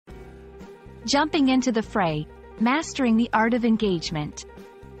Jumping into the fray, mastering the art of engagement.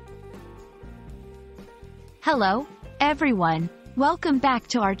 Hello, everyone. Welcome back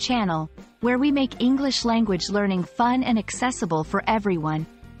to our channel, where we make English language learning fun and accessible for everyone.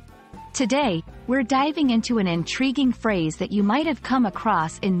 Today, we're diving into an intriguing phrase that you might have come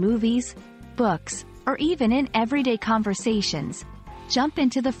across in movies, books, or even in everyday conversations. Jump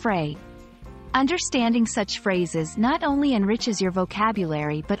into the fray. Understanding such phrases not only enriches your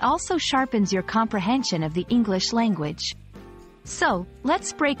vocabulary but also sharpens your comprehension of the English language. So,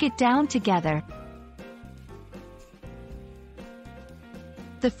 let's break it down together.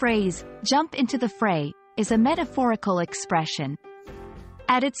 The phrase, jump into the fray, is a metaphorical expression.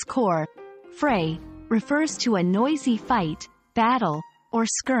 At its core, fray refers to a noisy fight, battle, or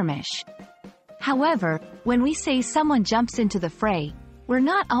skirmish. However, when we say someone jumps into the fray, we're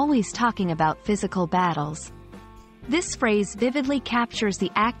not always talking about physical battles. This phrase vividly captures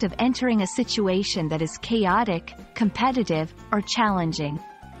the act of entering a situation that is chaotic, competitive, or challenging.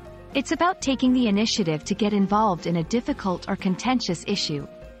 It's about taking the initiative to get involved in a difficult or contentious issue.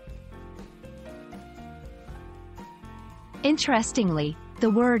 Interestingly, the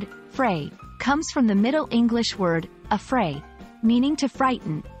word fray comes from the Middle English word affray, meaning to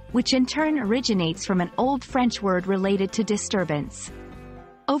frighten, which in turn originates from an Old French word related to disturbance.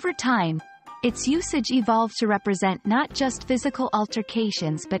 Over time, its usage evolved to represent not just physical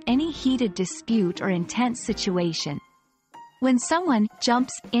altercations but any heated dispute or intense situation. When someone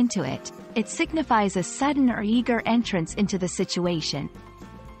jumps into it, it signifies a sudden or eager entrance into the situation.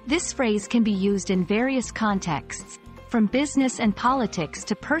 This phrase can be used in various contexts, from business and politics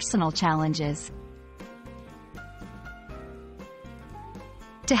to personal challenges.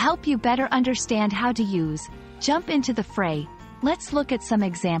 To help you better understand how to use jump into the fray, let's look at some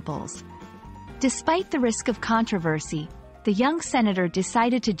examples. Despite the risk of controversy, the young senator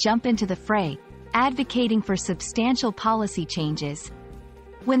decided to jump into the fray, advocating for substantial policy changes.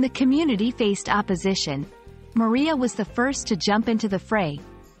 When the community faced opposition, Maria was the first to jump into the fray,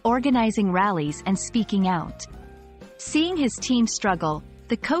 organizing rallies and speaking out. Seeing his team struggle,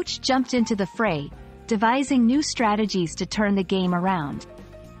 the coach jumped into the fray, devising new strategies to turn the game around.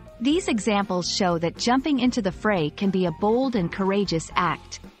 These examples show that jumping into the fray can be a bold and courageous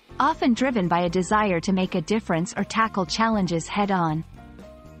act, often driven by a desire to make a difference or tackle challenges head-on.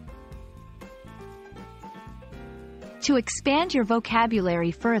 To expand your vocabulary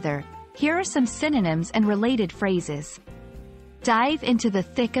further, here are some synonyms and related phrases. Dive into the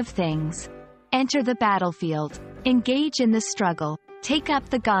thick of things. Enter the battlefield. Engage in the struggle. Take up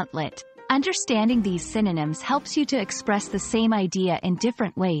the gauntlet. Understanding these synonyms helps you to express the same idea in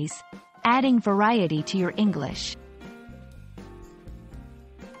different ways, adding variety to your English.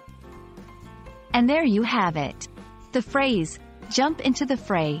 And there you have it. The phrase, jump into the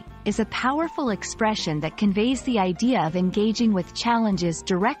fray, is a powerful expression that conveys the idea of engaging with challenges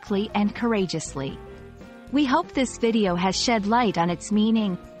directly and courageously. We hope this video has shed light on its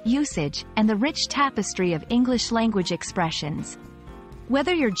meaning, usage, and the rich tapestry of English language expressions.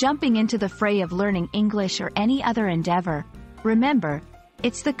 Whether you're jumping into the fray of learning English or any other endeavor, remember,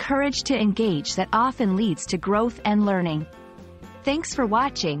 it's the courage to engage that often leads to growth and learning. Thanks for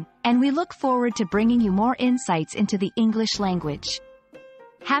watching, and we look forward to bringing you more insights into the English language.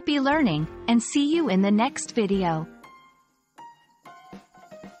 Happy learning, and see you in the next video.